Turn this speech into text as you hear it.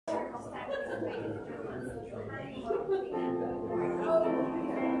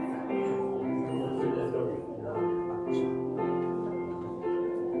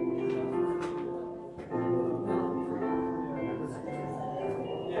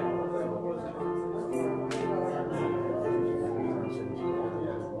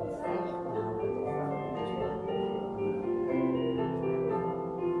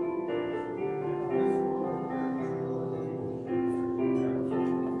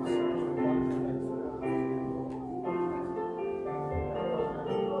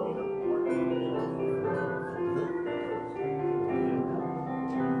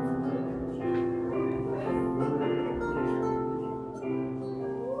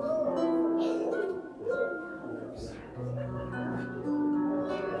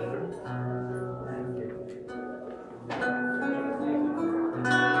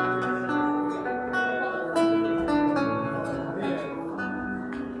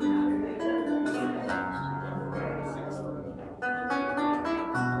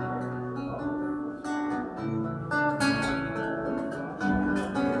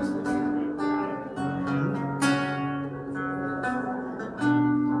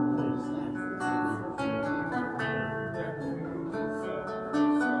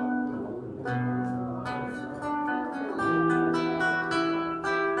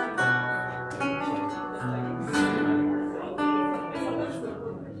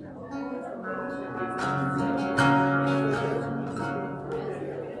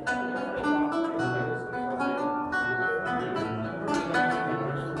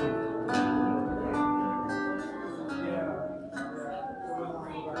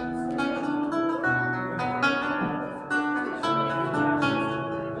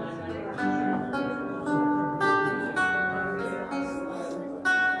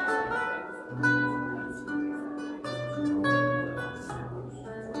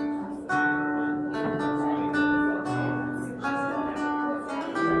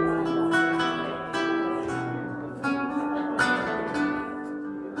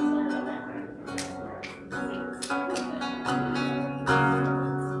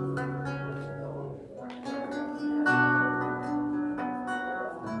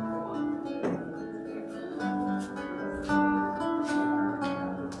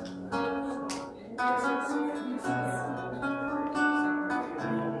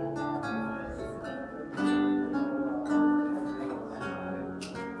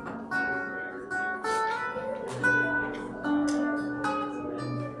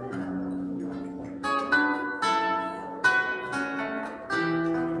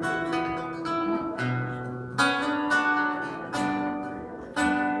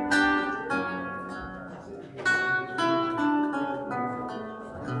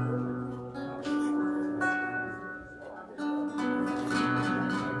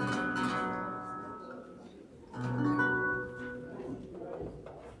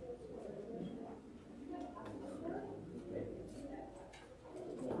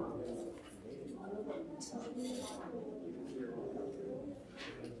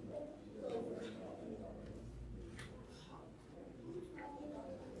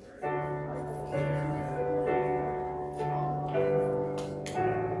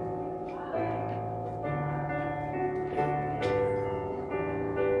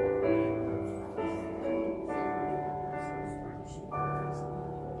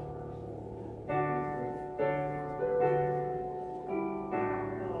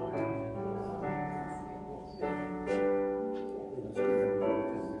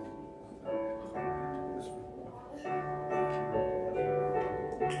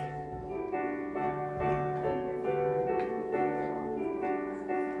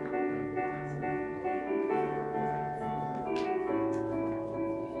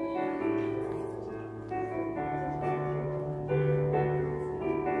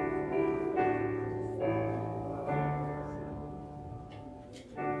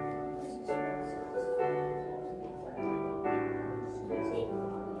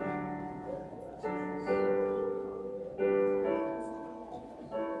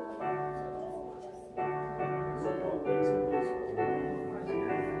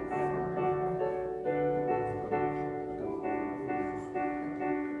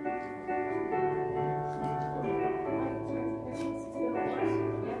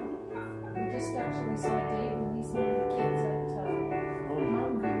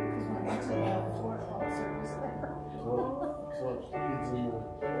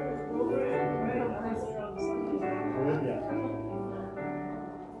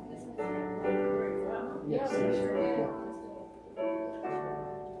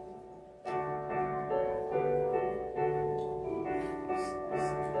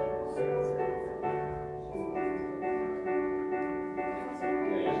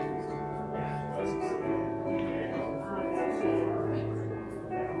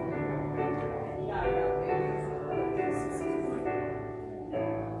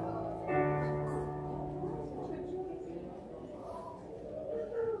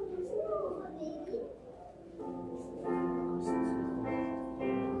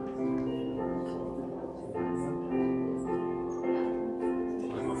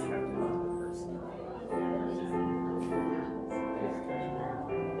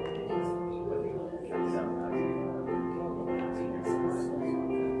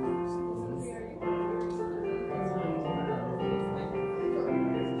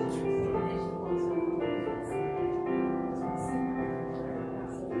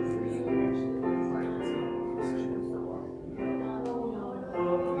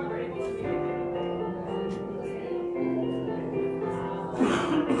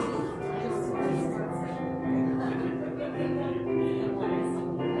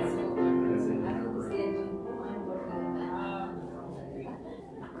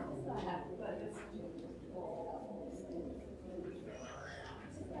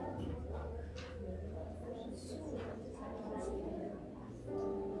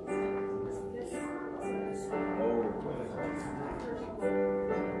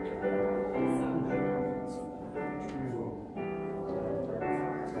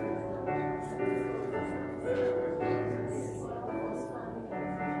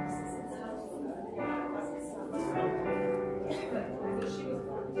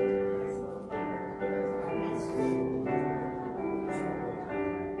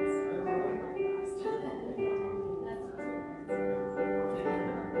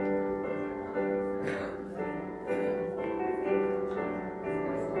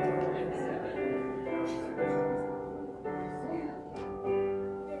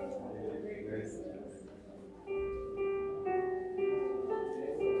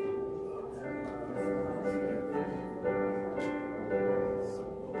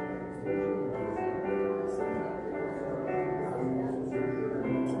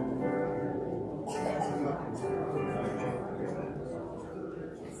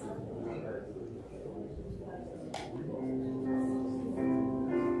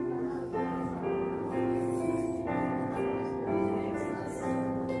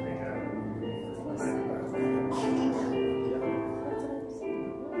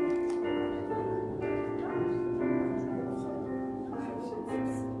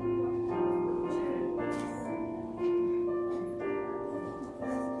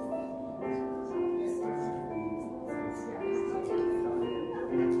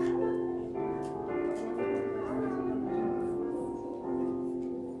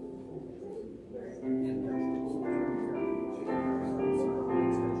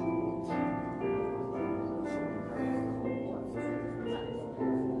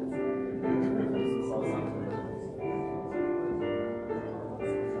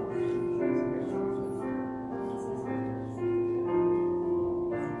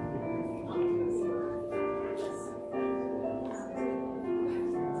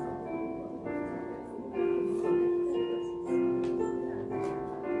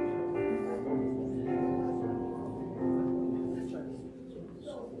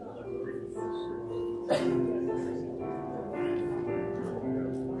Merry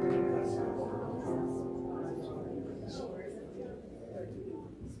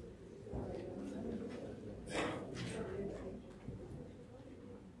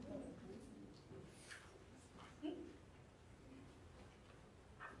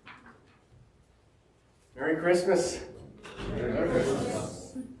Christmas. Merry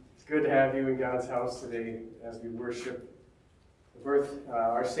Christmas. It's good to have you in God's house today as we worship the birth,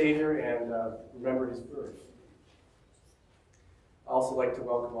 our Savior, and remember His birth. I also like to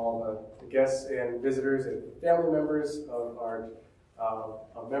welcome all the guests and visitors and family members of our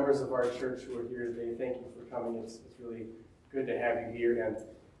members of our church who are here today. Thank you for coming. It's really good to have you here, and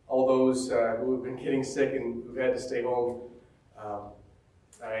all those who have been getting sick and who've had to stay home.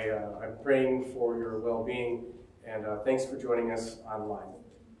 I'm praying for your well-being, and thanks for joining us online.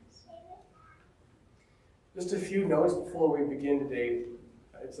 Just a few notes before we begin today.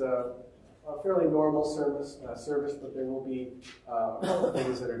 It's a fairly normal service, but there will be a couple of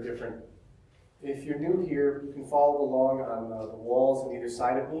things that are different. If you're new here, you can follow along on the walls on either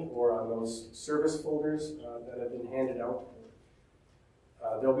side of me or on those service folders that have been handed out.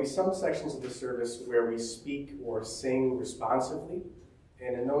 There'll be some sections of the service where we speak or sing responsively.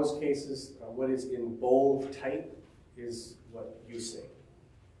 And in those cases, what is in bold type is what you say.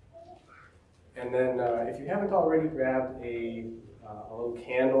 And then if you haven't already grabbed a little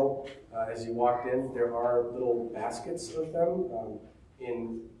candle as you walked in, there are little baskets of them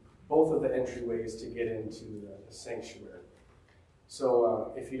in both of the entryways to get into the sanctuary.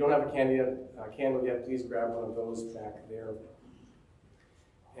 So if you don't have a candle yet, please grab one of those back there.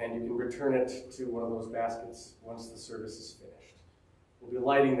 And you can return it to one of those baskets once the service is finished. We'll be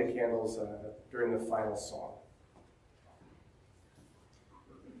lighting the candles during the final song.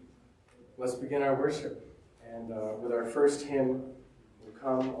 Let's begin our worship, and with our first hymn, "O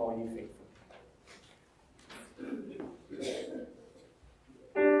Come, All Ye Faithful."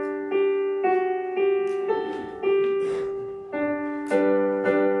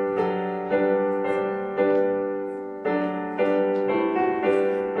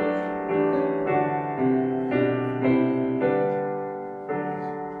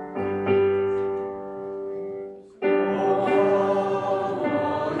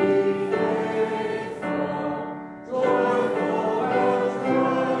 Joyful as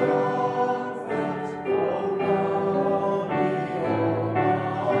joy.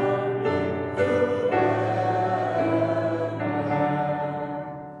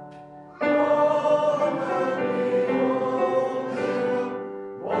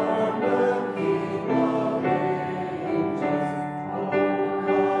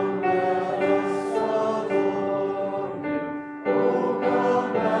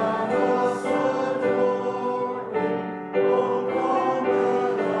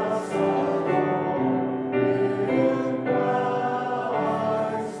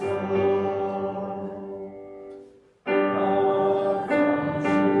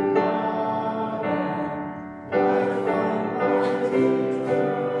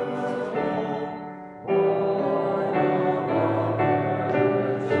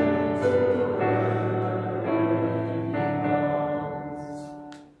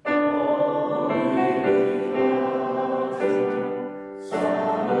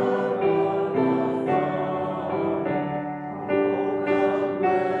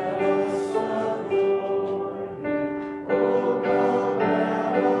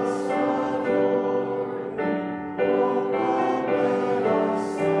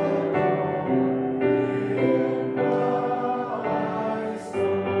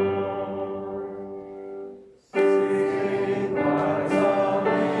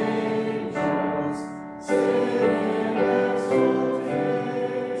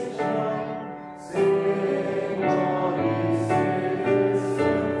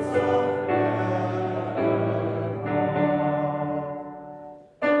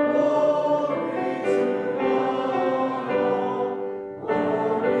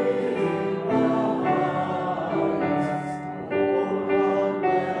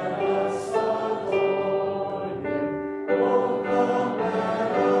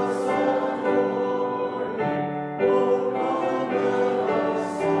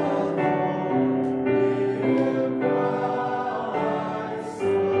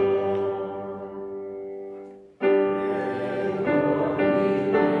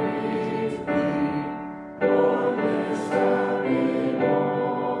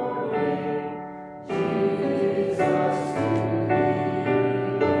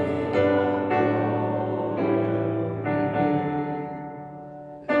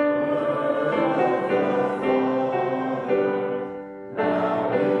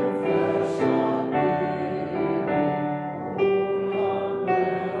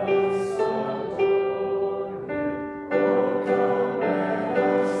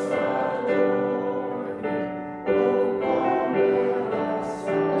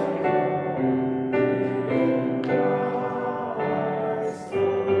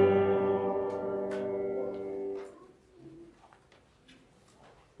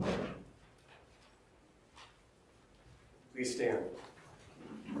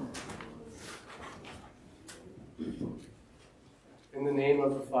 name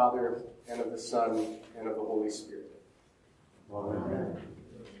of the Father, and of the Son, and of the Holy Spirit. Amen.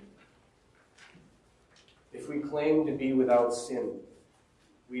 If we claim to be without sin,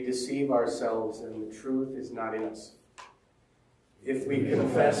 we deceive ourselves and the truth is not in us. If we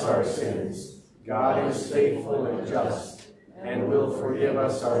confess our sins, God is faithful and just, and will forgive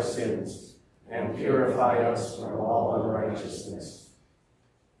us our sins, and purify us from all unrighteousness.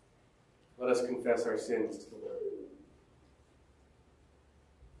 Let us confess our sins to the Lord.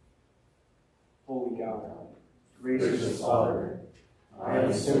 Holy God, Gracious Father, I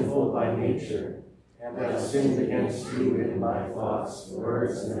am sinful by nature, and have sinned against you in my thoughts,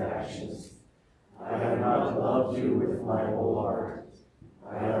 words, and actions. I have not loved you with my whole heart.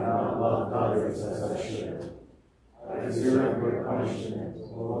 I have not loved others as I should. I deserve your punishment,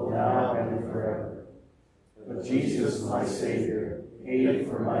 both now and forever. But Jesus, my Savior, paid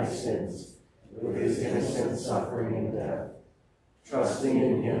for my sins with his innocent suffering and death. Trusting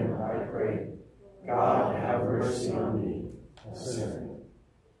in him, I pray, God, have mercy on me, a sinner.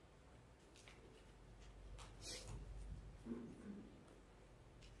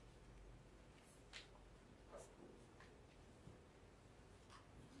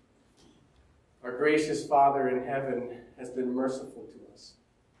 Our gracious Father in heaven has been merciful to us.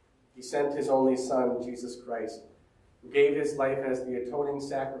 He sent his only Son, Jesus Christ, who gave his life as the atoning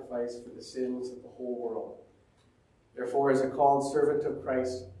sacrifice for the sins of the whole world. Therefore, as a called servant of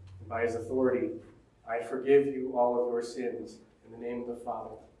Christ, and by his authority, I forgive you all of your sins in the name of the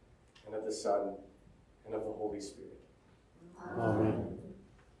Father, and of the Son, and of the Holy Spirit. Amen.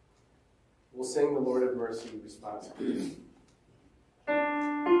 We'll sing the Lord of Mercy responsibly.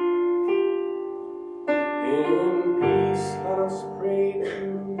 In peace, let us pray to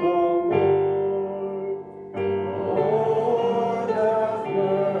the Lord. Lord, have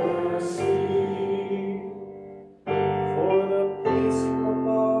mercy. For the peace from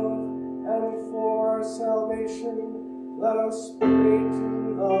above and for our salvation, let us pray to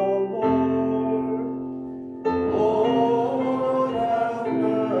the Lord. Lord, have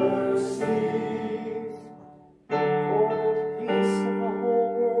mercy. For the peace of the whole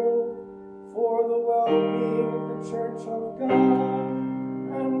world, for the well-being of the Church of God,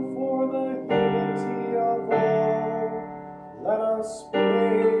 and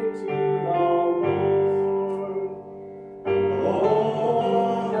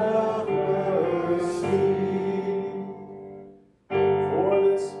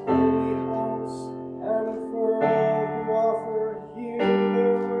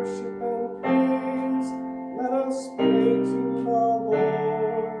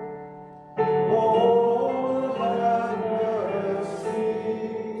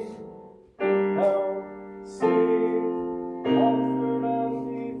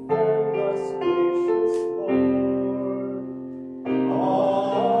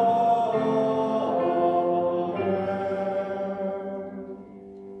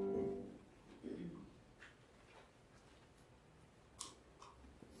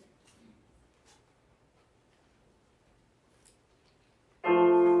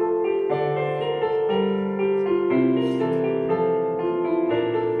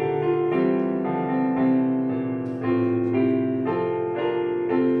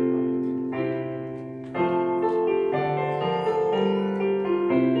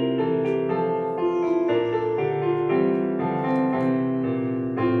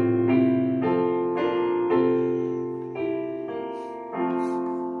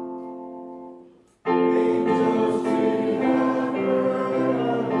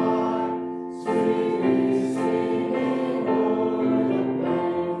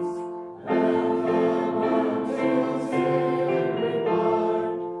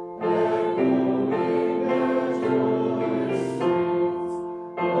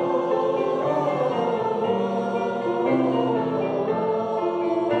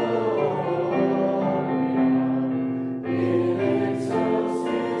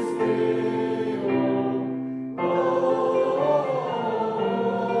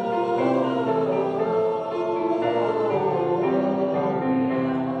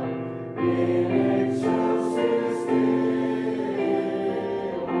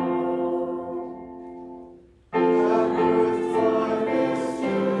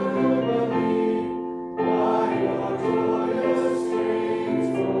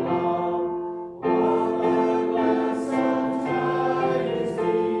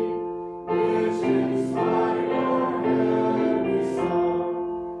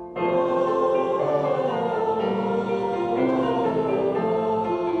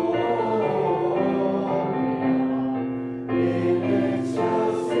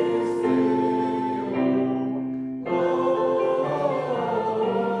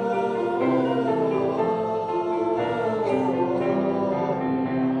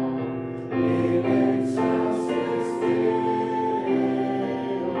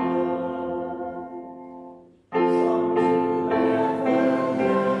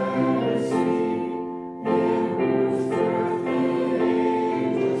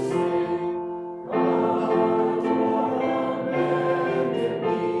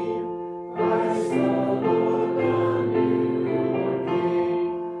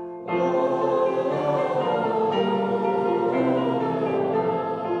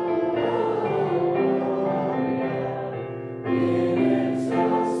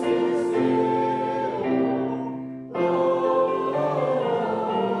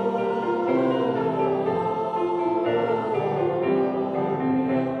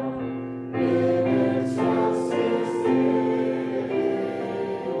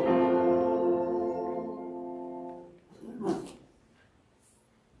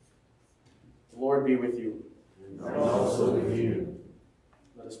Lord be with you. And also with you.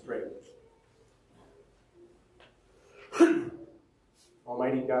 Let us pray.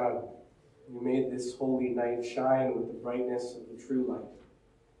 Almighty God, you made this holy night shine with the brightness of the true light.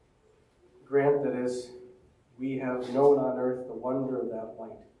 Grant that as we have known on earth the wonder of that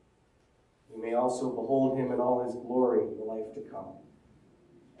light, we may also behold him in all his glory in the life to come.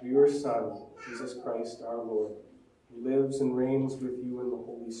 Through your Son, Jesus Christ our Lord, who lives and reigns with you in the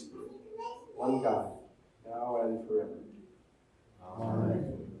Holy Spirit, one God, now and forever.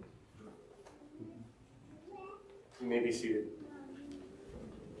 Amen. You may be seated.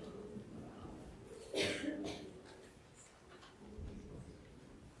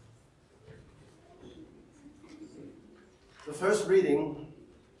 The first reading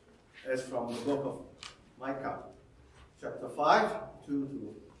is from the book of Micah, chapter 5, 2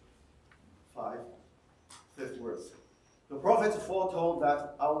 to 5, 5th verse. The prophets foretold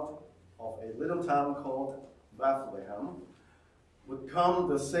that out of a little town called Bethlehem would come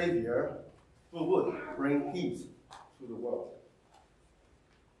the Saviour who would bring peace to the world.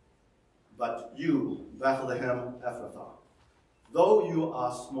 But you, Bethlehem Ephrathah, though you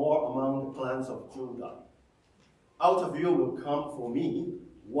are small among the clans of Judah, out of you will come for me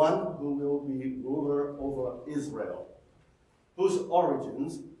one who will be ruler over Israel, whose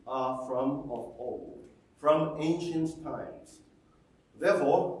origins are from of old, from ancient times.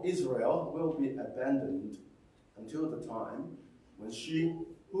 Therefore, Israel will be abandoned until the time when she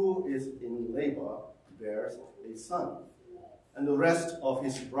who is in labor bears a son, and the rest of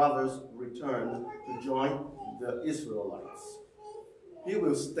his brothers return to join the Israelites. He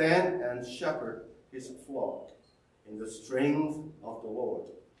will stand and shepherd his flock in the strength of the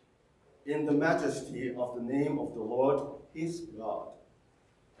Lord, in the majesty of the name of the Lord his God.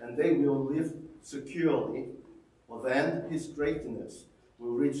 And they will live securely, for then his greatness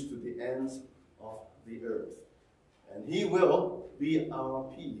will reach to the ends of the earth. And he will be our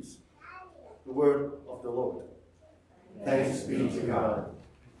peace. The word of the Lord. Thanks be to God.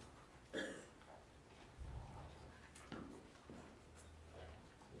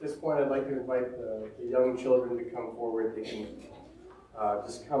 At this point, I'd like to invite the young children to come forward. They can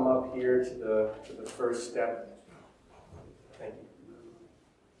just come up here to the first step. Thank you.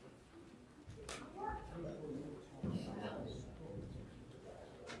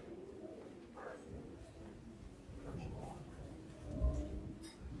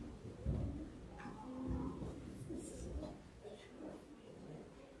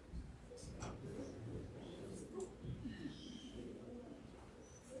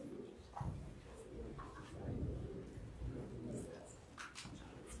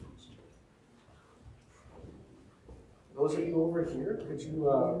 Those of you over here, could you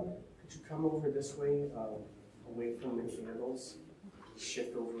come over this way, away from the candles?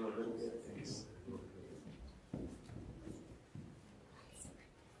 Shift over a little bit, thanks.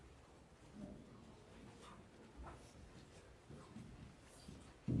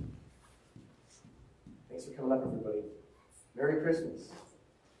 Thanks for coming up, everybody. Merry Christmas.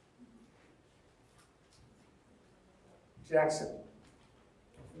 Jackson,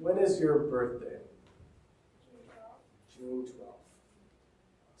 when is your birthday? June 12th.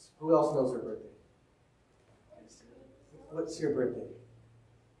 Who else knows her birthday? What's your birthday?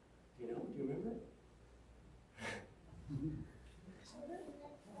 Do you know? Do you remember?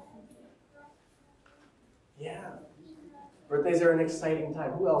 Yeah. Birthdays are an exciting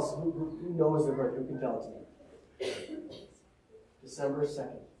time. Who else? Who knows their birthday? Who can tell it to me? December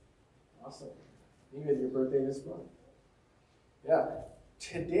 2nd. Awesome. You had your birthday this month. Yeah.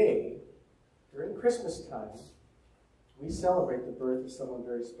 Today, during Christmas time, we celebrate the birth of someone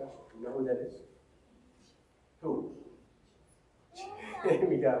very special. You know who that is? Who?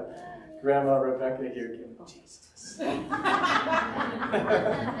 We got Grandma Rebecca here giving Jesus.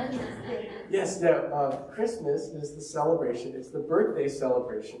 Yes, now, Christmas is the celebration. It's the birthday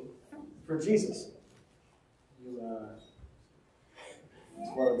celebration for Jesus. You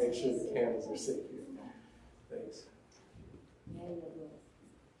just want to make sure the candles are safe here. Thanks.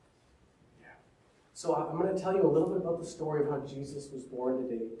 So I'm going to tell you a little bit about the story of how Jesus was born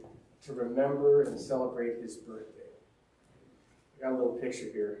today to remember and celebrate his birthday. I got a little picture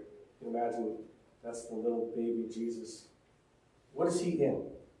here. You can imagine that's the little baby Jesus. What is he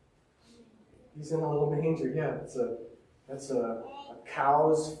in? He's in a little manger. Yeah, that's a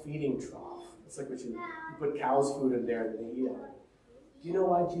cow's feeding trough. It's like what you put cow's food in there and they eat it. Do you know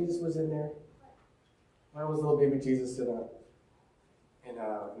why Jesus was in there? Why was little baby Jesus in a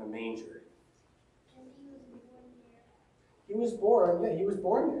manger? He was born, yeah, he was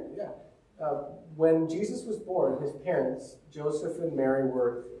born there, yeah. When Jesus was born, his parents, Joseph and Mary,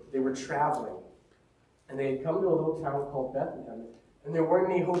 were traveling. And they had come to a little town called Bethlehem, and there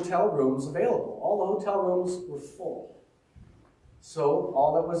weren't any hotel rooms available. All the hotel rooms were full. So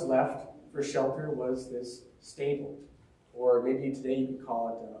all that was left for shelter was this stable, or maybe today you could call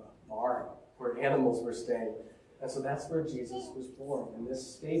it a barn, where animals were staying. And so that's where Jesus was born, in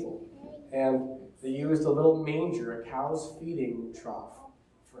this stable. And they used a little manger, a cow's feeding trough,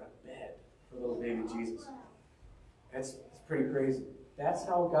 for a bed for little baby Jesus. It's pretty crazy. That's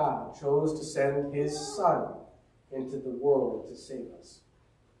how God chose to send his Son into the world to save us.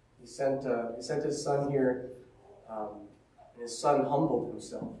 He sent his Son here, and his Son humbled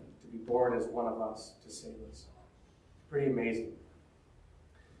himself to be born as one of us to save us. Pretty amazing.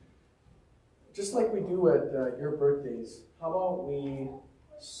 Just like we do at your birthdays, how about we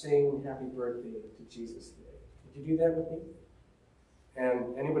sing happy birthday to Jesus today? Would you do that with me?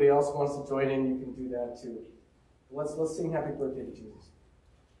 And anybody else who wants to join in, you can do that too. Let's sing happy birthday to Jesus.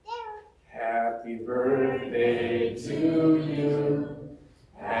 Happy birthday to you.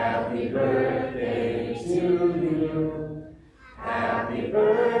 Happy birthday to you. Happy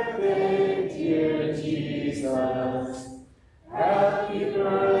birthday, dear Jesus. Happy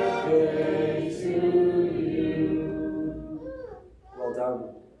birthday to you. Well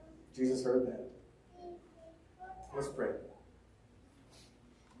done. Jesus heard that. Let's pray.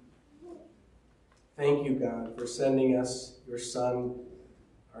 Thank you, God, for sending us your Son,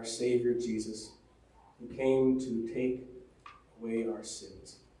 our Savior Jesus, who came to take away our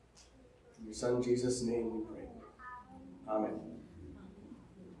sins. In your Son Jesus' name we pray. Amen.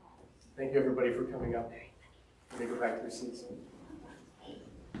 Thank you, everybody, for coming up. You may go back to your seats.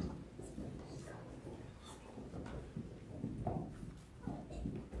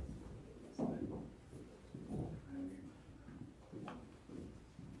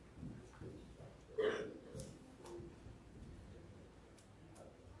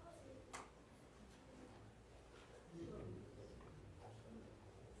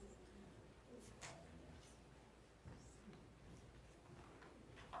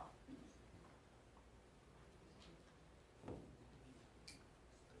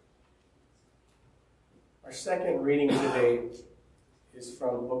 Our second reading today is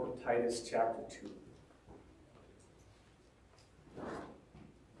from the book of Titus, chapter 2.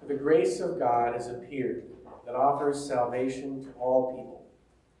 For the grace of God has appeared that offers salvation to all people.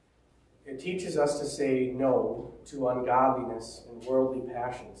 It teaches us to say no to ungodliness and worldly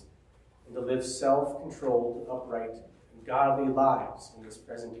passions, and to live self-controlled, upright, and godly lives in this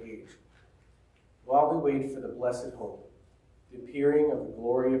present age, while we wait for the blessed hope, the appearing of the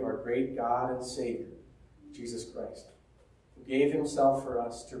glory of our great God and Savior, Jesus Christ, who gave himself for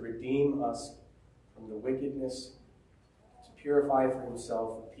us to redeem us from the wickedness, to purify for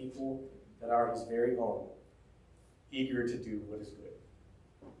himself a people that are his very own, eager to do what is good.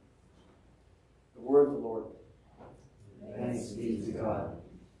 The word of the Lord. Thanks be to God.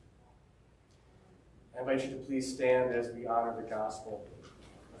 I invite you to please stand as we honor the gospel.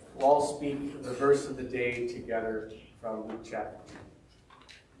 We'll all speak the verse of the day together from Luke chapter 2.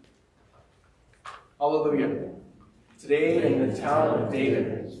 Hallelujah. Today in the town of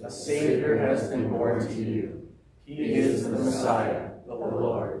David, a Savior has been born to you. He is the Messiah, the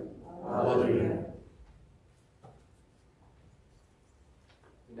Lord. Hallelujah.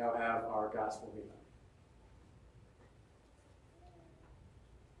 We now have our gospel reading.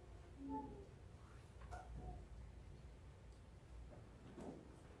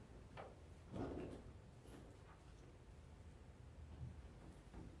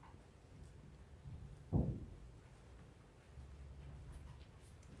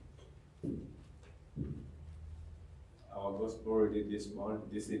 Our gospel reading this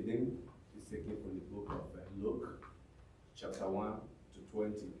evening is taken from the book of Luke, chapter 1 to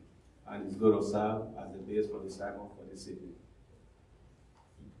 20, and it's going to serve as the base for the sermon for this evening.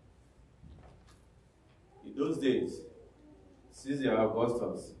 In those days, Caesar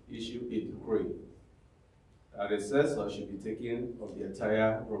Augustus issued a decree that a census should be taken of the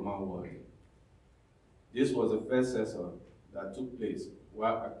entire Roman world. This was the first census that took place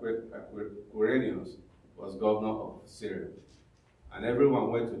while Quirinius was governor of Syria, and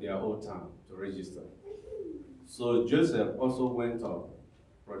everyone went to their own town to register. So Joseph also went up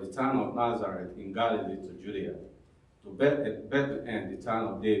from the town of Nazareth in Galilee to Judea, to Bethlehem, the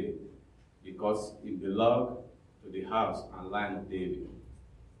town of David, because he belonged to the house and line of David.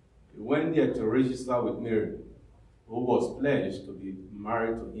 He went there to register with Mary, who was pledged to be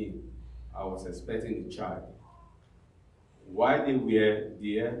married to him and was expecting a child. While they were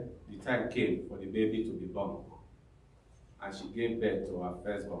there, the time came for the baby to be born, and she gave birth to her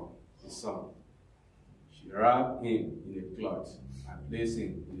firstborn, the son. She wrapped him in a cloth and placed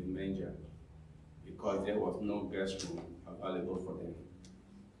him in a manger, because there was no guest room available for them.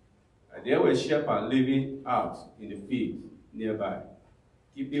 And there were shepherds living out in the field nearby,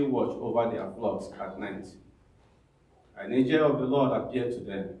 keeping watch over their flocks at night. An angel of the Lord appeared to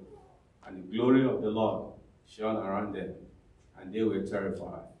them, and the glory of the Lord shone around them, and they were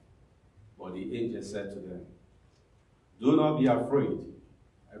terrified. But the angel said to them, "Do not be afraid.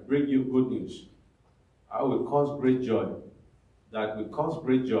 I bring you good news. I will cause great joy, that will cause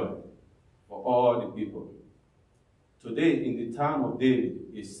great joy for all the people. Today, in the town of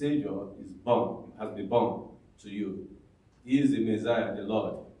David, a Savior has been born to you. He is the Messiah, the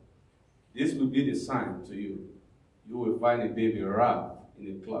Lord. This will be the sign to you. You will find a baby wrapped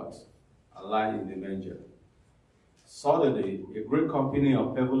in a cloth, lying in the manger." Suddenly, a great company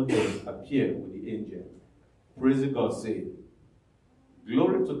of heavenly hosts appeared with the angel, praising God, saying,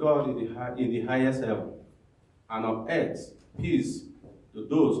 "Glory to God in the highest heaven, and on earth peace to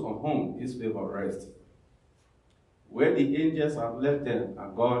those on whom his favor rests." When the angels have left them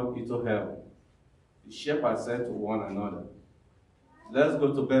and gone into heaven, the shepherds said to one another, "Let's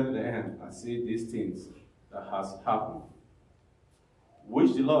go to Bethlehem and see these things that has happened,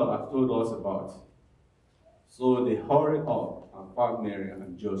 which the Lord has told us about." So they hurried up and found Mary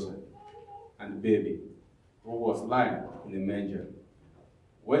and Joseph and the baby, who was lying in the manger.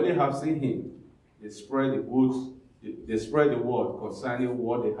 When they have seen him, they spread the word concerning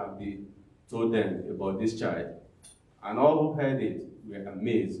what they have been told them about this child. And all who heard it were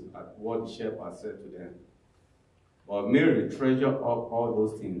amazed at what the shepherds said to them. But Mary treasured up all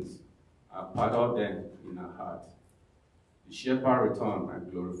those things and pondered them in her heart. The shepherd returned and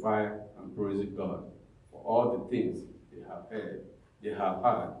glorified and praised God for all the things they have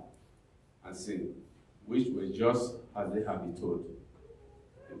heard and seen, which were just as they had been told.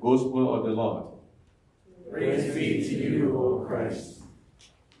 The gospel of the Lord. Praise be to you, O Christ.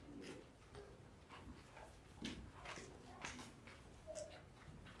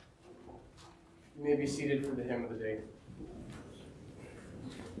 You may be seated for the hymn of the day.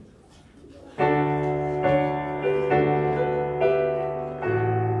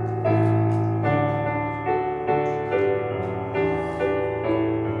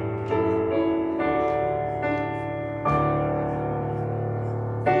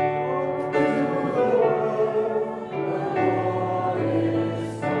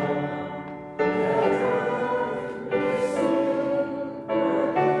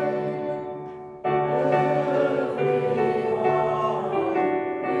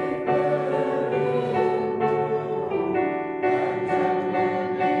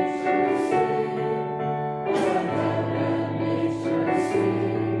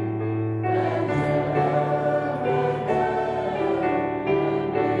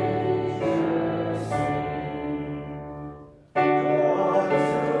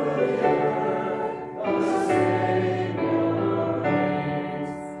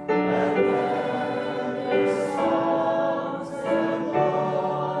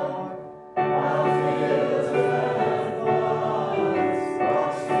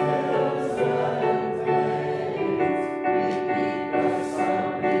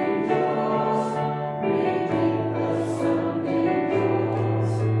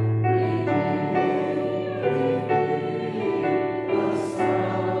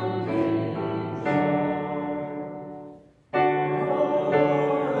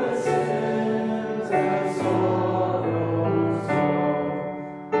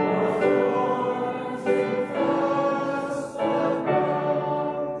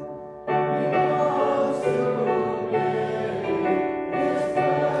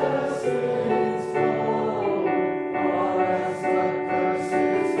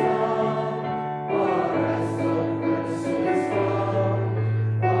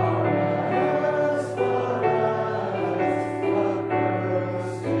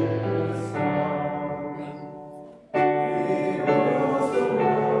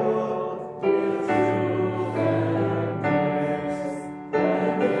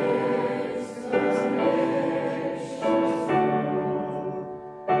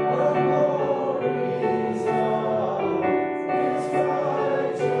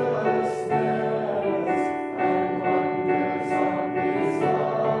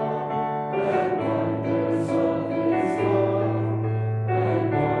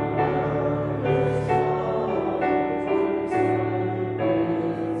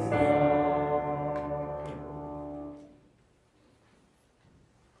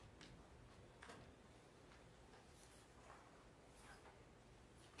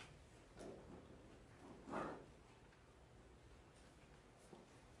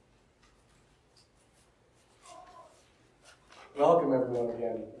 Welcome everyone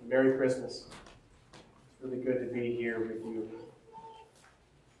again. Merry Christmas. really good to be here with you.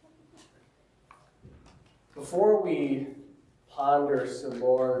 Before we ponder some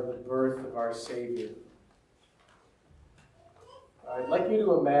more the birth of our Savior, I'd like you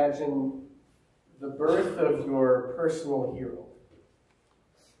to imagine the birth of your personal hero.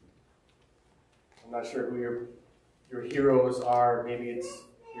 I'm not sure who your heroes are. Maybe it's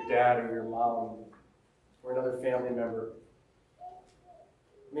your dad or your mom or another family member.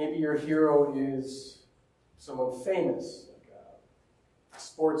 Maybe your hero is someone famous, like a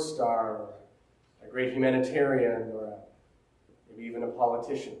sports star, or a great humanitarian, or maybe even a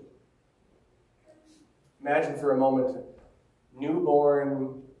politician. Imagine for a moment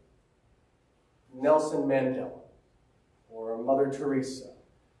newborn Nelson Mandela, or Mother Teresa,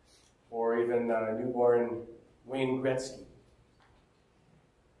 or even newborn Wayne Gretzky.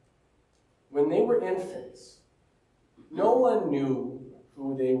 When they were infants, no one knew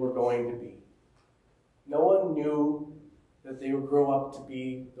who they were going to be. No one knew that they would grow up to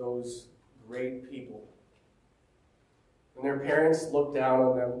be those great people. When their parents looked down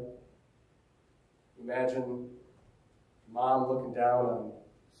on them, imagine mom looking down on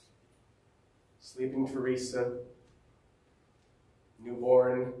sleeping Teresa,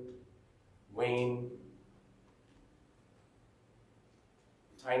 newborn Wayne,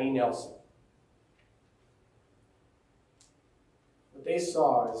 tiny Nelson. What they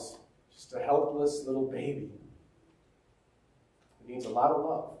saw is just a helpless little baby who needs a lot of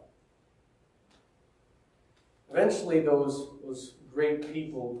love. Eventually, those great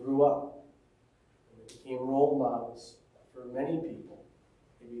people grew up and they became role models for many people,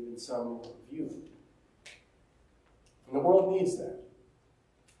 maybe even some of you. And the world needs that.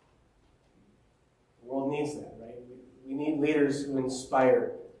 The world needs that, right? We need leaders who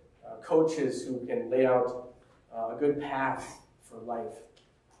inspire, coaches who can lay out a good path for life,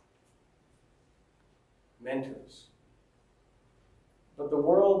 mentors. But the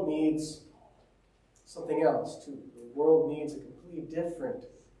world needs something else too. The world needs a completely different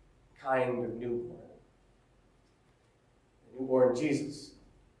kind of newborn. A newborn Jesus.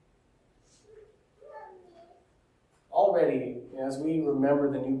 Already, as we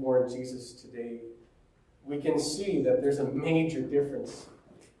remember the newborn Jesus today, we can see that there's a major difference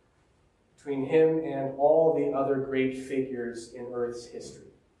between him and all the other great figures in Earth's history.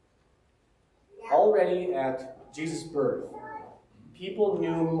 Already at Jesus' birth, people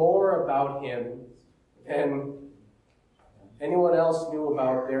knew more about him than anyone else knew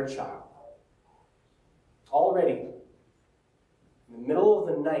about their child. Already, in the middle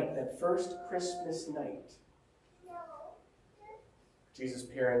of the night, that first Christmas night, Jesus'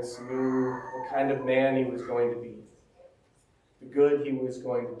 parents knew what kind of man he was going to be, the good he was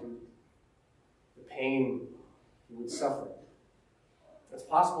going to do, the pain he would suffer. It's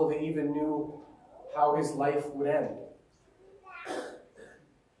possible they even knew how his life would end.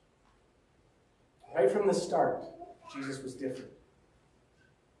 Right from the start, Jesus was different.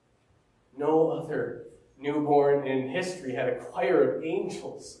 No other newborn in history had a choir of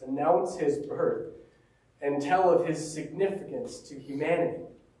angels announce his birth and tell of his significance to humanity.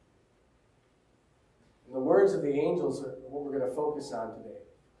 And the words of the angels are what we're going to focus on today.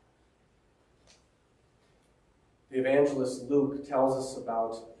 The evangelist Luke tells us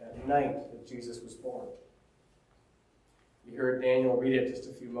about that night that Jesus was born. We heard Daniel read it just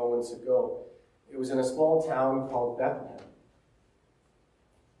a few moments ago. It was in a small town called Bethlehem.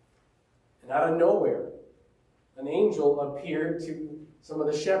 And out of nowhere, an angel appeared to some of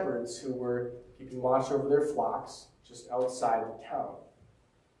the shepherds who were keeping watch over their flocks just outside the town.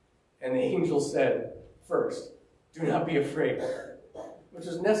 And the angel said, first, do not be afraid, which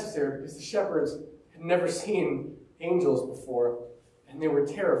was necessary because the shepherds had never seen angels before, and they were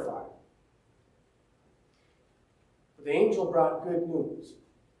terrified. But the angel brought good news.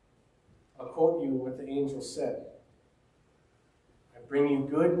 I'll quote you what the angel said. I bring you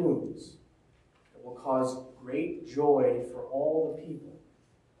good news that will cause great joy for all the people.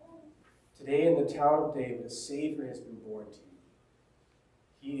 Today in the town of David, a Savior has been born to you.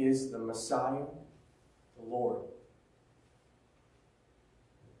 He is the Messiah, the Lord.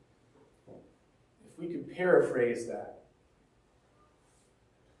 If we could paraphrase that,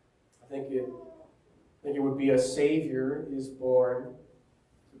 I think it would be a Savior is born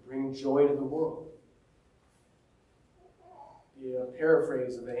to bring joy to the world. Be a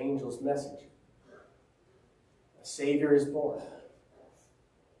paraphrase of the angel's message. A Savior is born.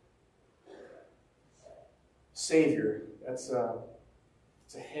 Savior, it's a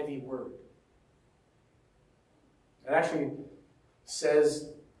heavy word. It actually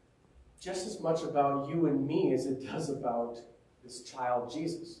says just as much about you and me as it does about this child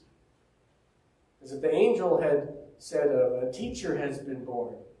Jesus. Because if the angel had said a teacher has been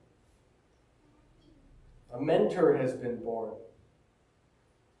born, a mentor has been born,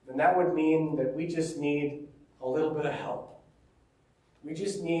 then that would mean that we just need a little bit of help. We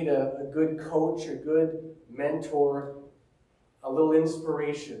just need a good coach, a good mentor, a little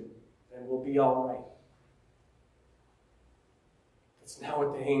inspiration, and we'll be all right. That's not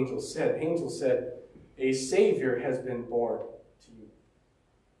what the angel said. The angel said, a Savior has been born to you.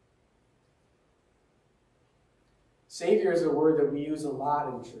 Savior is a word that we use a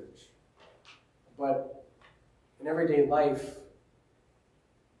lot in church. But in everyday life,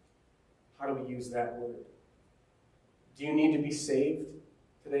 how do we use that word? Do you need to be saved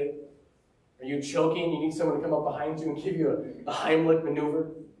today? Are you choking? You need someone to come up behind you and give you a Heimlich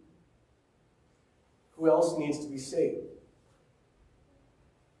maneuver? Who else needs to be saved?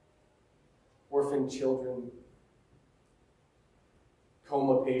 Orphan children,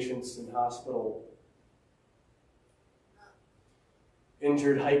 coma patients in hospital,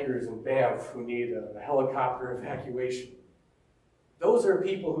 injured hikers in Banff who need a helicopter evacuation. Those are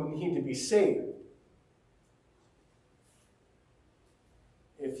people who need to be saved.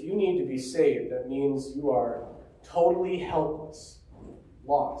 If you need to be saved, that means you are totally helpless,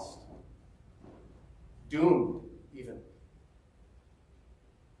 lost, doomed even.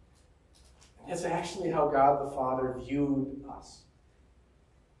 And that's actually how God the Father viewed us.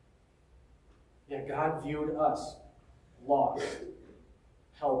 Yeah, God viewed us lost,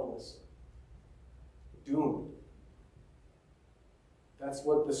 helpless, doomed. That's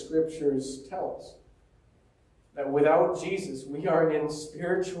what the scriptures tell us. That without Jesus, we are in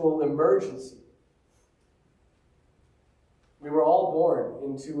spiritual emergency. We were all born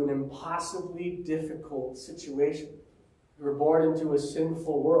into an impossibly difficult situation. We were born into a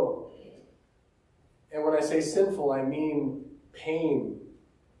sinful world. And when I say sinful, I mean pain,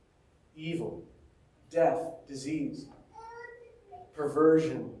 evil, death, disease,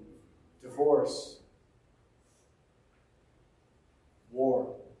 perversion, divorce,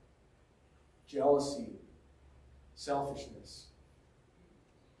 war, jealousy, selfishness.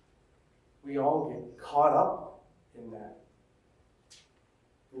 We all get caught up in that.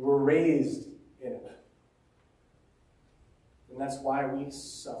 We were raised in it. And that's why we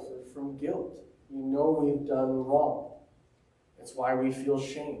suffer from guilt. We know we've done wrong. That's why we feel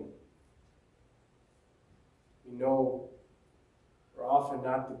shame. We know we're often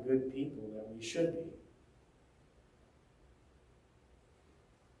not the good people that we should be.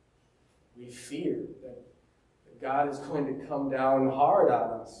 We fear that God is going to come down hard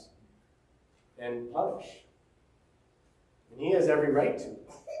on us and punish. And He has every right to.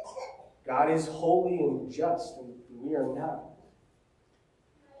 God is holy and just, and we are not.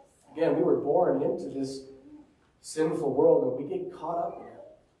 Again, we were born into this sinful world, and we get caught up in it.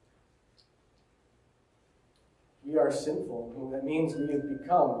 We are sinful, and that means we have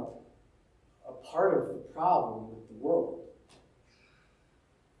become a part of the problem with the world.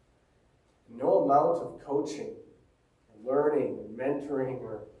 No amount of coaching, learning, and mentoring,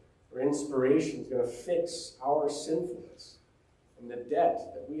 or inspiration is going to fix our sinfulness and the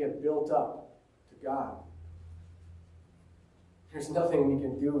debt that we have built up to God. There's nothing we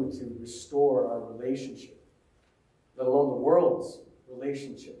can do to restore our relationship, let alone the world's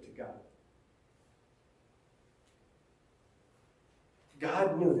relationship to God.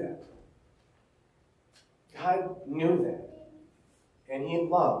 God knew that. God knew that. And He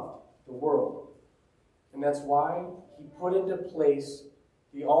loved the world. And that's why He put into place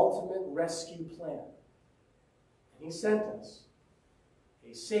the ultimate rescue plan. And He sent us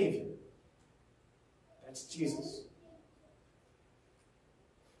a Savior. That's Jesus.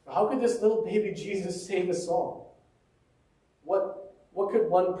 But how could this little baby Jesus save us all? What could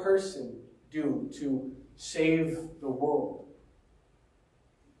one person do to save the world?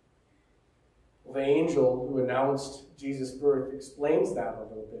 Well, the angel who announced Jesus' birth explains that a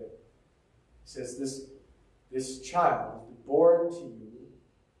little bit. He says, this child born to you,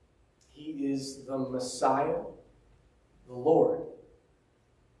 He is the Messiah, the Lord.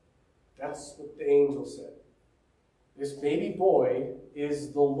 That's what the angel said. This baby boy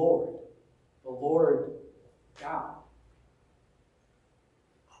is the Lord God.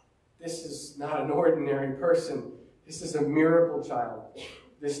 This is not an ordinary person. This is a miracle child.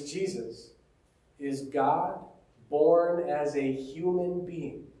 This Jesus is God born as a human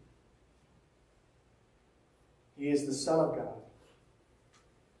being. He is the Son of God.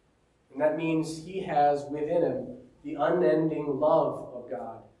 And that means He has within Him the unending love of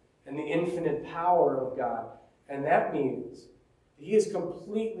God and the infinite power of God. And that means that He is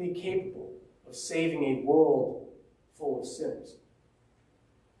completely capable of saving a world full of sinners.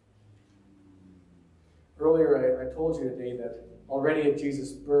 Earlier, I told you today that already at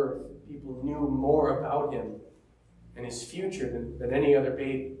Jesus' birth, people knew more about him and his future than any other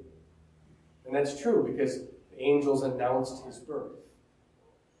baby. And that's true because the angels announced his birth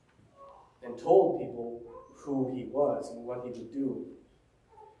and told people who he was and what he would do.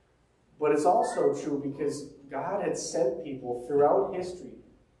 But it's also true because God had sent people throughout history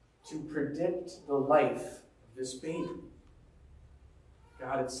to predict the life of this baby.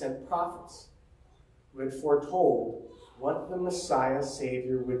 God had sent prophets who had foretold what the Messiah,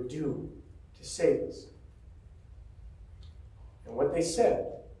 Savior, would do to save us. And what they said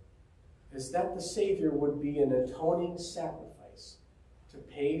is that the Savior would be an atoning sacrifice to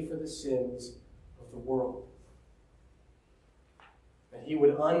pay for the sins of the world. That he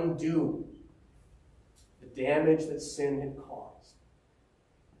would undo the damage that sin had caused.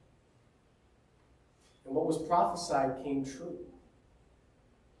 And what was prophesied came true.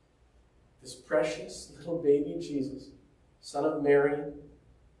 This precious little baby Jesus, son of Mary,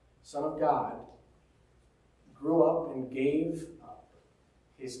 son of God, grew up and gave up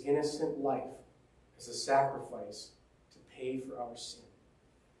his innocent life as a sacrifice to pay for our sin.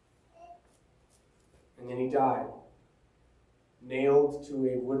 And then he died, nailed to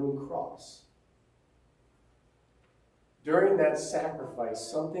a wooden cross. During that sacrifice,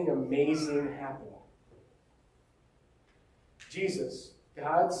 something amazing happened. Jesus,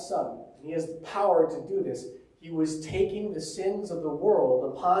 God's Son, and he has the power to do this, he was taking the sins of the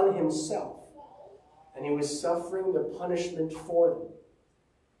world upon himself, and he was suffering the punishment for them.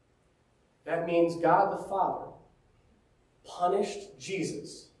 That means God the Father punished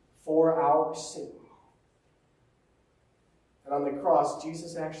Jesus for our sin. And on the cross,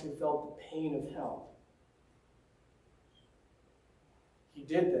 Jesus actually felt the pain of hell. He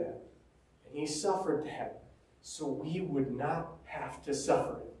did that, and he suffered that, so we would not have to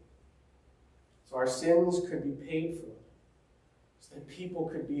suffer it. So our sins could be paid for, so that people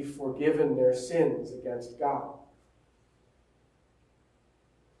could be forgiven their sins against God.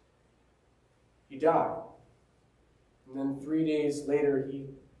 He died, and then 3 days later he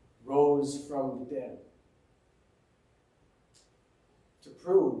rose from the dead to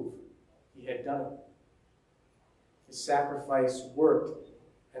prove he had done it. His sacrifice worked,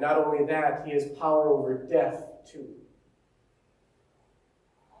 and not only that, he has power over death too.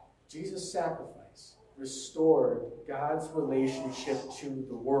 Jesus' sacrifice restored God's relationship to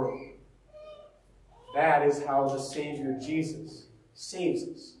the world. That is how the Savior Jesus saves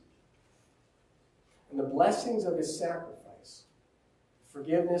us. And the blessings of his sacrifice,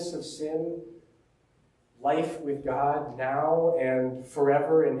 forgiveness of sin, life with God now and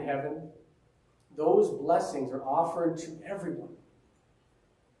forever in heaven, those blessings are offered to everyone.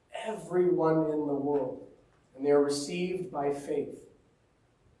 Everyone in the world. And they are received by faith.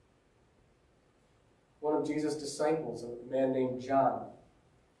 One of Jesus' disciples, a man named John,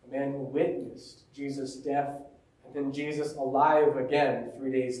 a man who witnessed Jesus' death and then Jesus alive again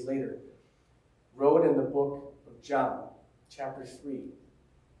 3 days later, wrote in the book of John, chapter 3,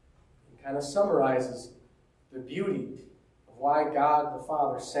 and kind of summarizes the beauty of why God the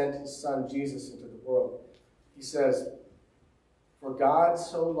Father sent his Son Jesus into the world. He says, "For God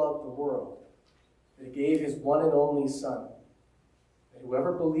so loved the world that he gave his one and only Son, that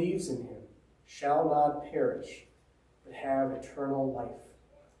whoever believes in him shall not perish, but have eternal life."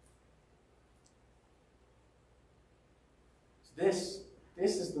 So this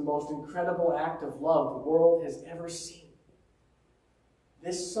is the most incredible act of love the world has ever seen.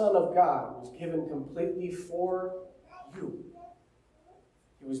 This Son of God was given completely for you.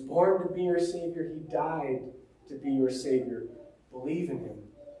 He was born to be your Savior. He died to be your Savior. Believe in him.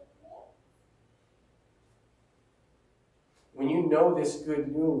 When you know this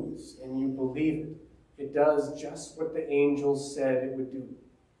good news and you believe it, it does just what the angels said it would do.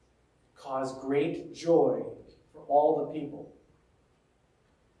 Cause great joy for all the people.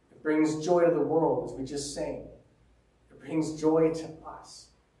 It brings joy to the world, as we just sang. It brings joy to us.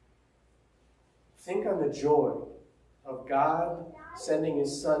 Think on the joy of God sending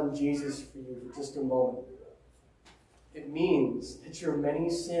his Son Jesus for you for just a moment. It means that your many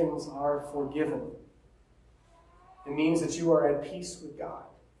sins are forgiven. It means that you are at peace with God.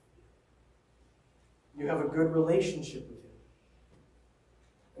 You have a good relationship with him.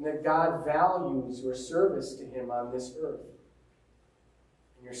 And that God values your service to him on this earth.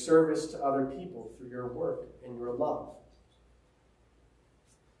 And your service to other people through your work and your love.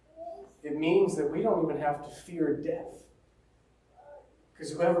 It means that we don't even have to fear death.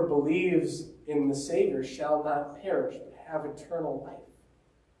 Because whoever believes in the Savior shall not perish, but have eternal life.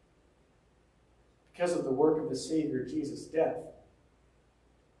 Because of the work of the Savior, Jesus' death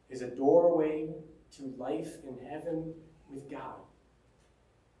is a doorway to life in heaven with God.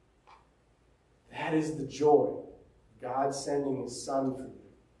 That is the joy of God sending his Son for you.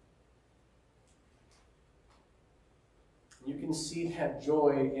 You can see that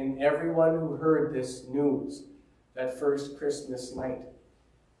joy in everyone who heard this news that first Christmas night.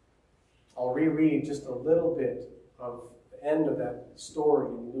 I'll reread just a little bit of the end of that story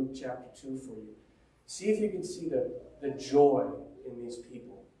in Luke chapter 2 for you. See if you can see the joy in these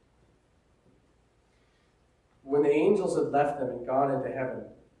people. When the angels had left them and gone into heaven,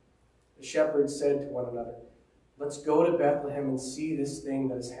 the shepherds said to one another, "Let's go to Bethlehem and see this thing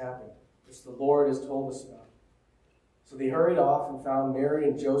that has happened, which the Lord has told us about." So they hurried off and found Mary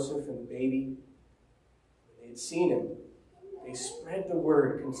and Joseph and the baby. When they had seen him, they spread the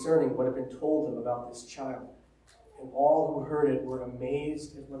word concerning what had been told them about this child. And all who heard it were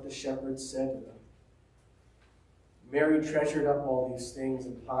amazed at what the shepherds said to them. Mary treasured up all these things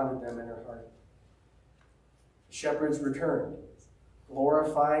and pondered them in her heart. The shepherds returned,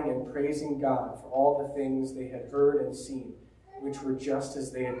 glorifying and praising God for all the things they had heard and seen, which were just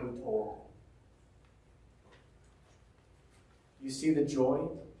as they had been told. You see the joy?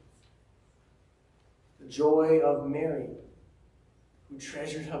 The joy of Mary, who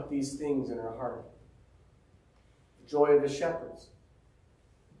treasured up these things in her heart. The joy of the shepherds,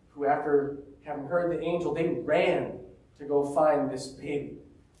 who after having heard the angel, they ran to go find this baby.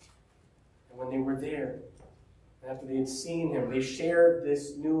 And when they were there, after they had seen him, they shared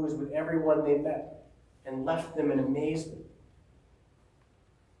this news with everyone they met and left them in amazement.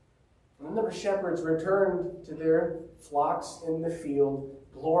 And then the shepherds returned to their flocks in the field,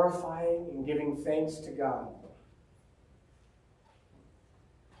 glorifying and giving thanks to God.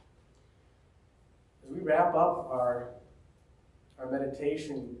 As we wrap up our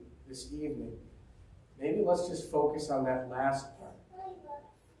meditation this evening, maybe let's just focus on that last part.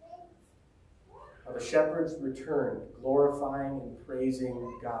 How the shepherds returned, glorifying and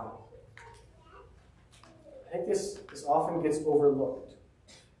praising God. I think this often gets overlooked,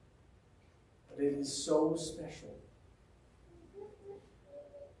 but it is so special.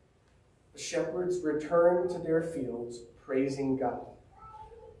 The shepherds returned to their fields, praising God.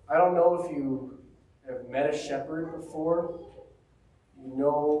 I don't know if you have met a shepherd before. You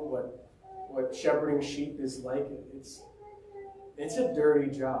know what shepherding sheep is like. It's a dirty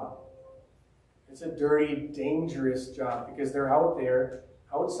job. It's a dirty, dangerous job because they're out there,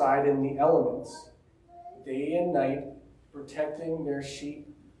 outside in the elements, day and night, protecting their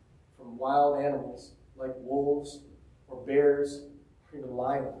sheep from wild animals like wolves or bears or even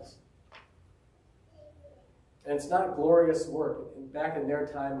lions. And it's not glorious work. And back in their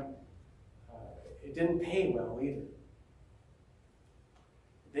time, it didn't pay well either.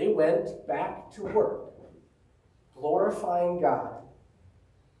 They went back to work, glorifying God,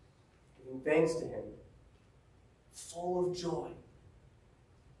 giving thanks to him, full of joy.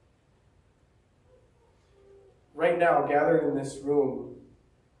 Right now, gathered in this room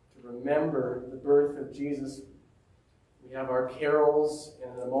to remember the birth of Jesus, we have our carols,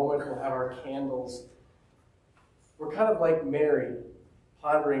 and in a moment we'll have our candles. We're kind of like Mary,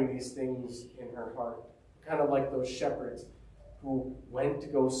 pondering these things in her heart. Kind of like those shepherds who went to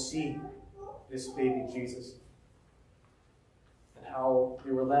go see this baby Jesus. And how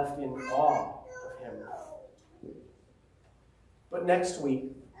they were left in awe of him. But next week,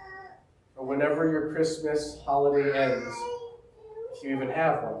 or whenever your Christmas holiday ends, if you even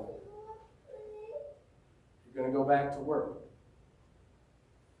have one, you're going to go back to work.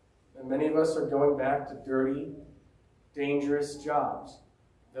 And many of us are going back to dirty, dangerous jobs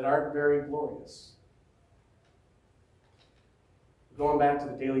that aren't very glorious. We're going back to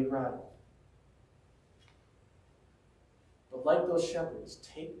the daily grind. But like those shepherds,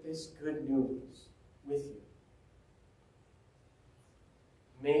 take this good news with you.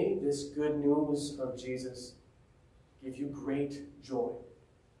 May this good news of Jesus give you great joy,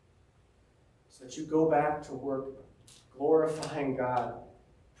 so that you go back to work glorifying God,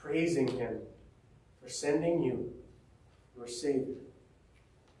 praising him for sending you, your Savior.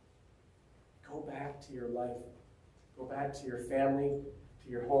 Go back to your life. Go back to your family, to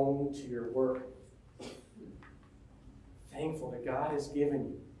your home, to your work. Thankful that God has given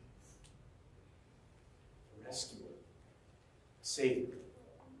you a rescuer, a Savior.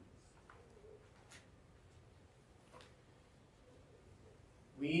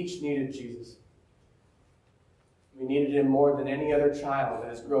 We each needed Jesus. We needed him more than any other child that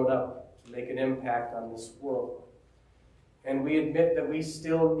has grown up to make an impact on this world. And we admit that we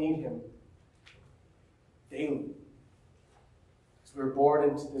still need him daily. Because we were born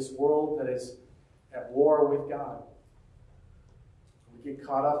into this world that is at war with God. We We get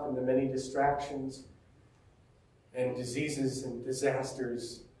caught up in the many distractions and diseases and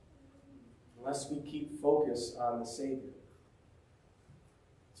disasters unless we keep focus on the Savior.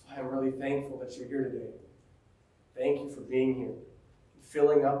 That's why I'm really thankful that you're here today. Thank you for being here,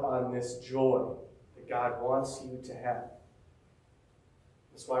 filling up on this joy that God wants you to have.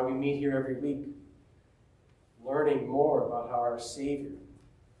 That's why we meet here every week, learning more about how our Savior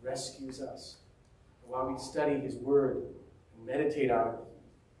rescues us, and why we study His Word and meditate on it.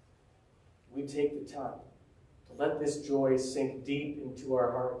 We take the time to let this joy sink deep into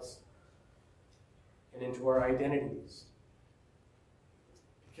our hearts and into our identities.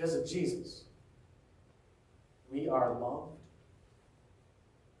 Because of Jesus, we are loved,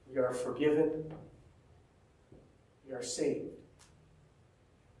 we are forgiven, we are saved.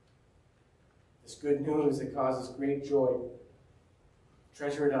 This good news that causes great joy,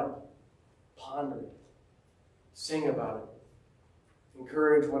 treasure it up, ponder it, sing about it,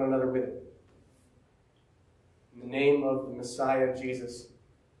 encourage one another with it. In the name of the Messiah, Jesus,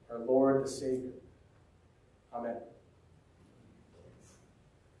 our Lord, the Savior. Amen.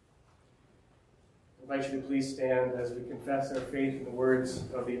 I invite you to please stand as we confess our faith in the words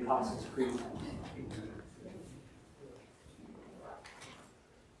of the Apostles' Creed.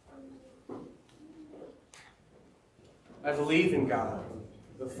 I believe in God,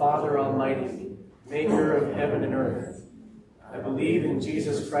 the Father Almighty, maker of heaven and earth. I believe in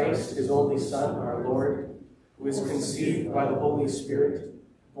Jesus Christ, His only Son, our Lord, who was conceived by the Holy Spirit,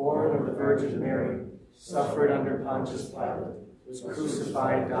 born of the Virgin Mary, suffered under Pontius Pilate, was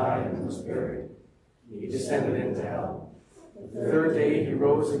crucified, died, and was buried. He descended into hell. The third day He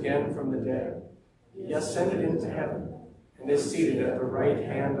rose again from the dead. He ascended into heaven, and is seated at the right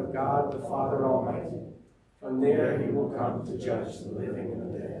hand of God, the Father Almighty. From there He will come to judge the living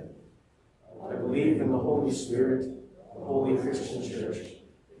and the dead. I believe in the Holy Spirit, the holy Christian Church,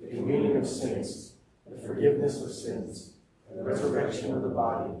 the communion of saints, the forgiveness of sins, the resurrection of the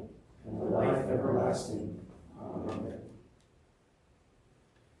body, and the life everlasting. Amen.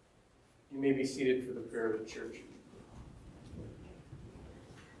 You may be seated for the prayer of the church.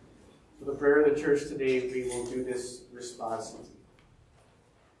 For the prayer of the church today, we will do this responsively.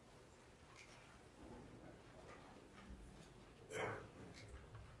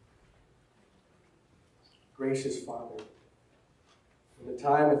 Gracious Father, when the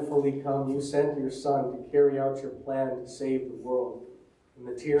time had fully come, you sent your Son to carry out your plan to save the world from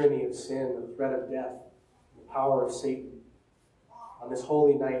the tyranny of sin, the threat of death, and the power of Satan. On this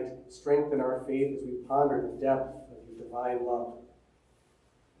holy night, strengthen our faith as we ponder the depth of your divine love.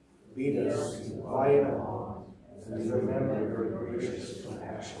 Lead us to quiet awe as we remember your gracious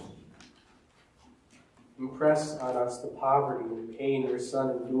compassion. Impress on us the poverty and pain your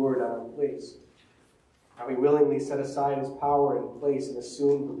Son endured on our place. How He willingly set aside His power and place and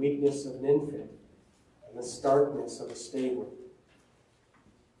assumed the weakness of an infant and the starkness of a stable.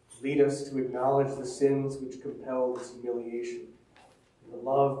 Lead us to acknowledge the sins which compelled His humiliation, the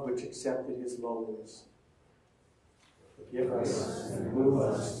love which accepted His lowliness. Forgive us and move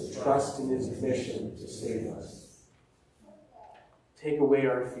us to trust in His mission to save us. Take away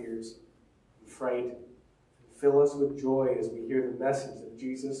our fears and fright, and fill us with joy as we hear the message that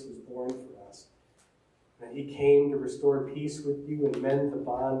Jesus was born for us, and that He came to restore peace with you and mend the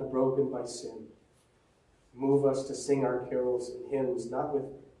bond broken by sin. Move us to sing our carols and hymns, not with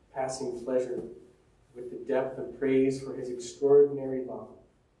passing pleasure, with the depth of praise for His extraordinary love.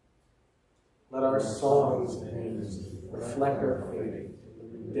 Let our songs and hymns reflect our faith,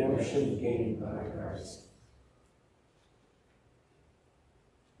 the redemption gained by Christ.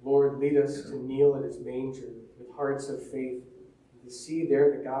 Lord, lead us to kneel at His manger with hearts of faith, and to see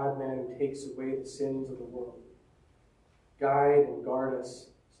there the God-man who takes away the sins of the world. Guide and guard us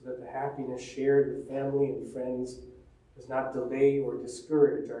so that the happiness shared with family and friends does not delay or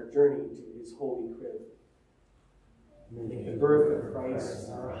discourage our journey to His holy crib. Make the birth of Christ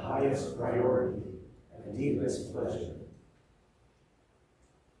our highest priority and deepest pleasure.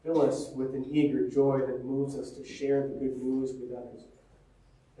 Fill us with an eager joy that moves us to share the good news with others,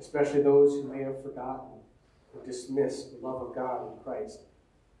 especially those who may have forgotten or dismissed the love of God in Christ.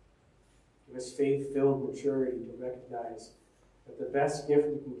 Give us faith-filled maturity to recognize that the best gift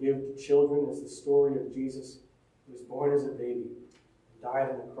we can give to children is the story of Jesus, who was born as a baby and died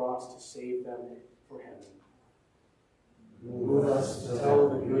on the cross to save them for heaven. Move us to tell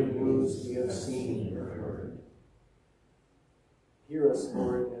the good news we have seen or heard. Hear us,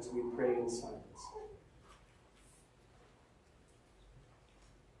 Lord, as we pray in silence.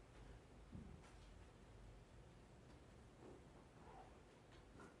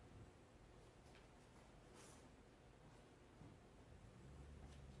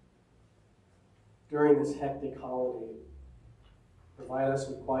 during this hectic holiday. Provide us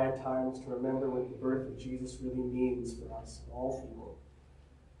with quiet times to remember what the birth of Jesus really means for us, all people.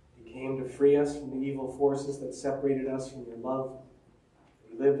 He came to free us from the evil forces that separated us from your love.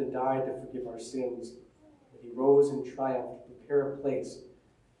 He lived and died to forgive our sins. He rose in triumph to prepare a place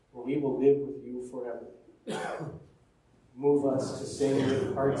where we will live with you forever. Move us to sing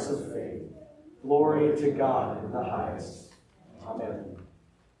with hearts of faith. Glory to God in the highest. Amen.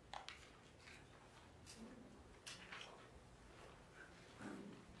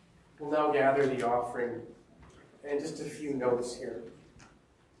 We'll now gather the offering, and just a few notes here.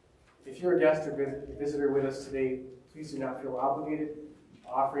 If you're a guest or visitor with us today, please do not feel obligated.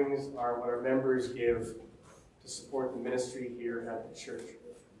 Offerings are what our members give to support the ministry here at the church.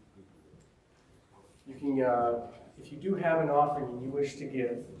 You can, if you do have an offering and you wish to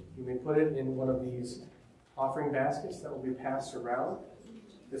give, you may put it in one of these offering baskets that will be passed around.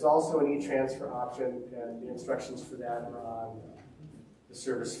 There's also an e-transfer option, and the instructions for that are on the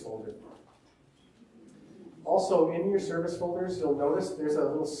service folder. Also, in your service folders, you'll notice there's a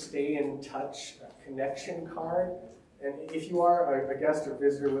little stay in touch connection card. And if you are a guest or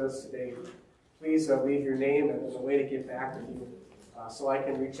visitor with us today, please leave your name and a way to get back with you so I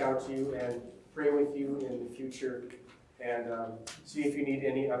can reach out to you and pray with you in the future and see if you need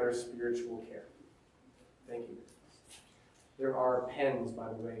any other spiritual care. Thank you. There are pens, by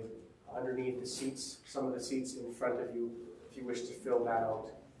the way, underneath the seats, some of the seats in front of you, if you wish to fill that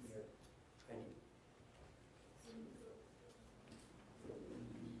out. Thank you.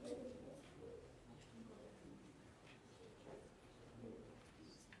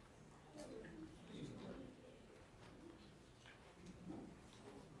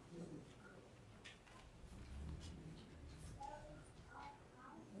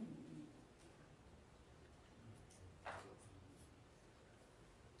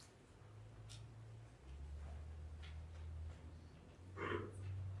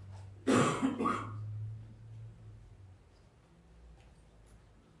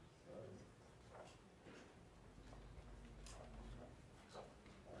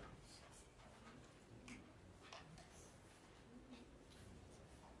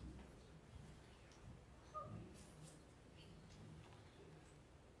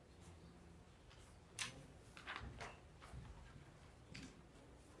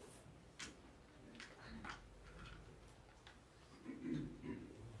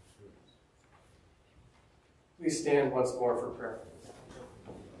 Please stand once more for prayer.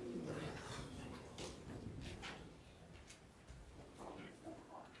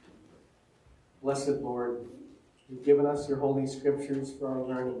 Blessed Lord, you've given us your holy scriptures for our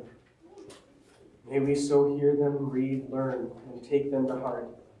learning. May we so hear them, read, learn, and take them to heart,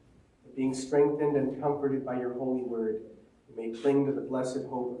 that being strengthened and comforted by your holy word, we may cling to the blessed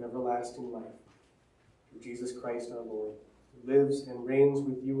hope of everlasting life. Through Jesus Christ our Lord, who lives and reigns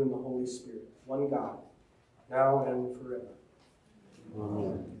with you in the Holy Spirit, one God, now and forever.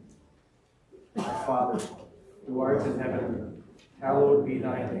 Amen. Our Father, who art in heaven, hallowed be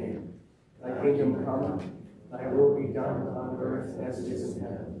thy name. Thy kingdom come, thy will be done on earth as it is in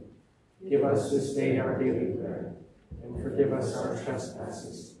heaven. Give us this day our daily bread, and forgive us our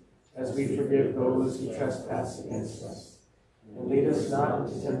trespasses, as we forgive those who trespass against us. And lead us not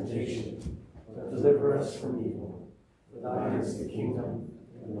into temptation, but deliver us from evil. For thine is the kingdom,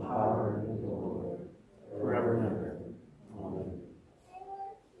 and the power, and the glory, forever and ever. Amen.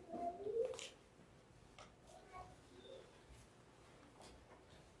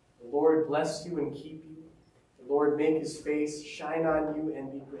 The Lord bless you and keep you. The Lord make his face shine on you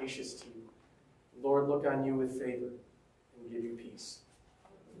and be gracious to you. The Lord look on you with favor and give you peace.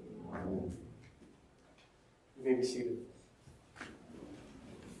 Amen. You may be seated.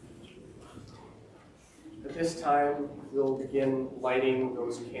 At this time, we'll begin lighting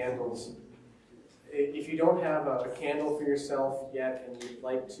those candles. If you don't have a candle for yourself yet and you'd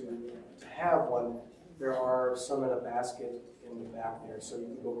like to have one, there are some in a basket in the back there, so you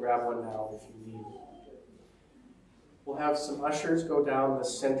can go grab one now if you need. We'll have some ushers go down the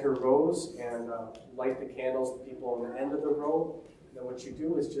center rows and light the candles, the people on the end of the row. And then what you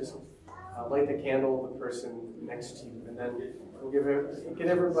do is just light the candle of the person next to you, and then we'll get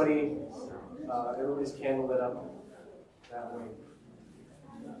everybody's candle lit up that way.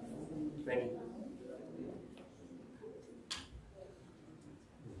 Thank you.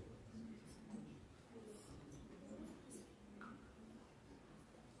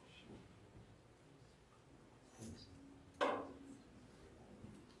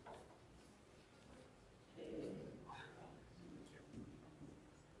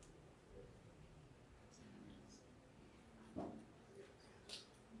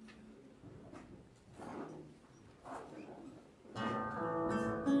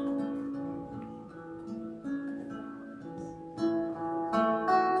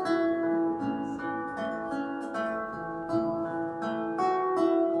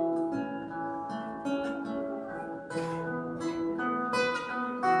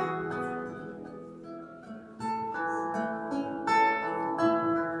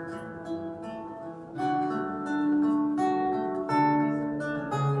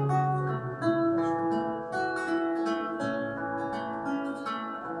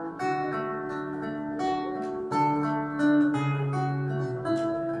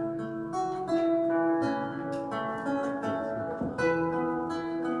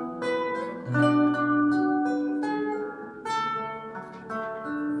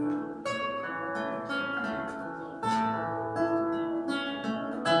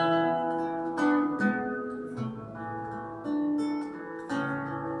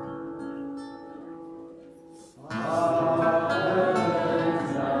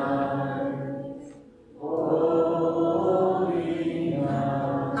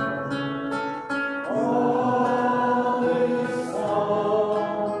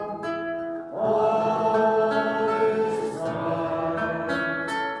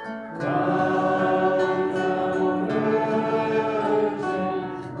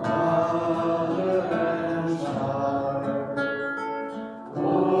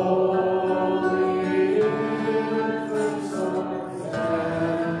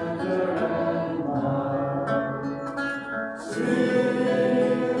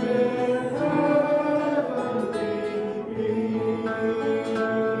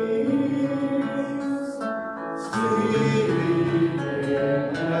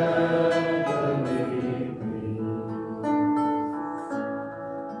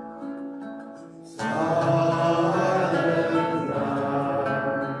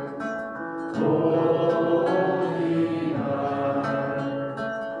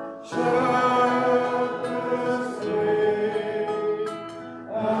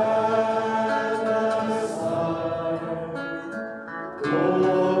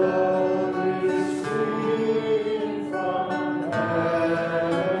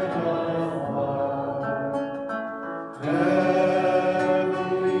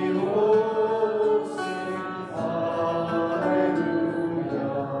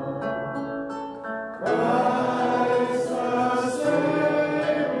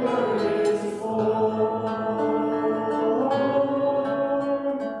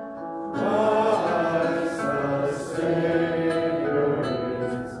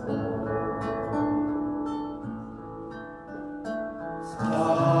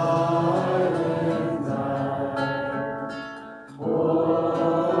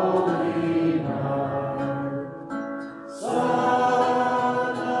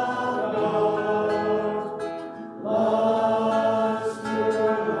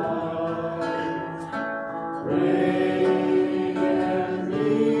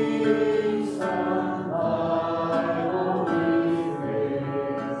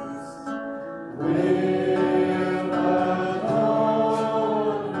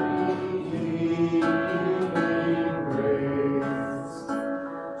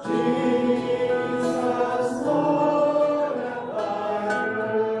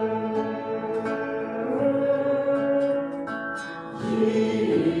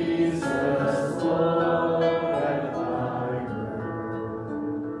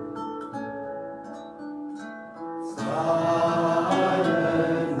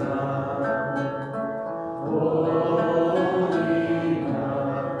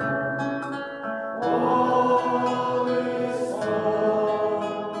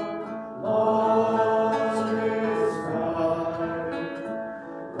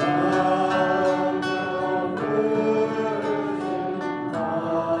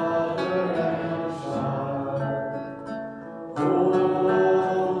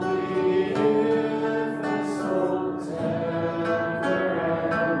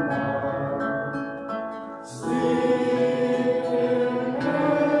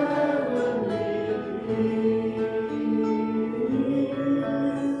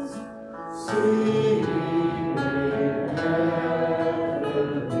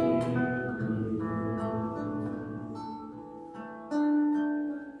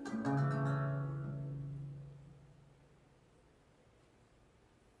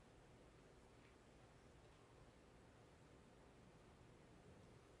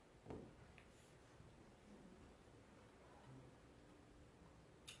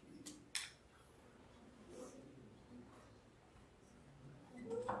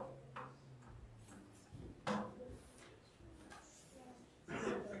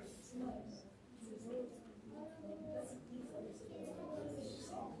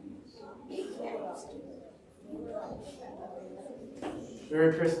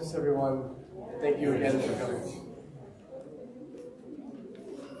 Merry Christmas, everyone. Thank you again for coming.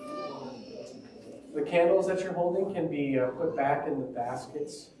 The candles that you're holding can be put back in the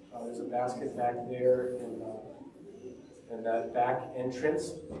baskets. There's a basket back there in that back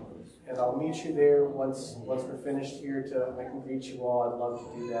entrance. And I'll meet you there once we're finished here. I can greet you all. I'd love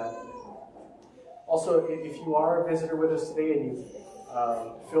to do that. Also, if you are a visitor with us today and you've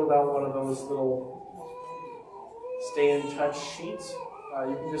filled out one of those little stay in touch sheets,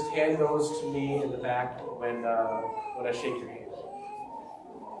 you can just hand those to me in the back when I shake your hand.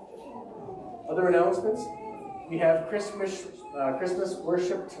 Other announcements? We have Christmas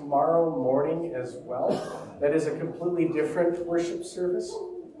worship tomorrow morning as well. That is a completely different worship service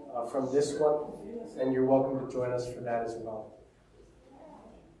from this one, and you're welcome to join us for that as well.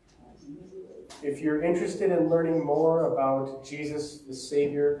 If you're interested in learning more about Jesus, the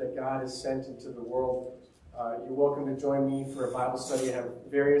Savior that God has sent into the world, you're welcome to join me for a Bible study. I have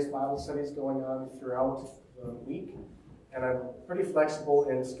various Bible studies going on throughout the week, and I'm pretty flexible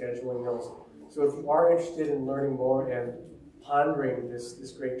in scheduling those. So if you are interested in learning more and pondering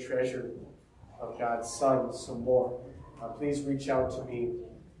this great treasure of God's Son some more, please reach out to me,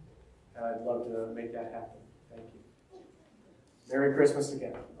 and I'd love to make that happen. Thank you. Merry Christmas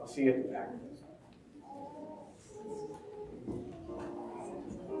again. I'll see you at the back.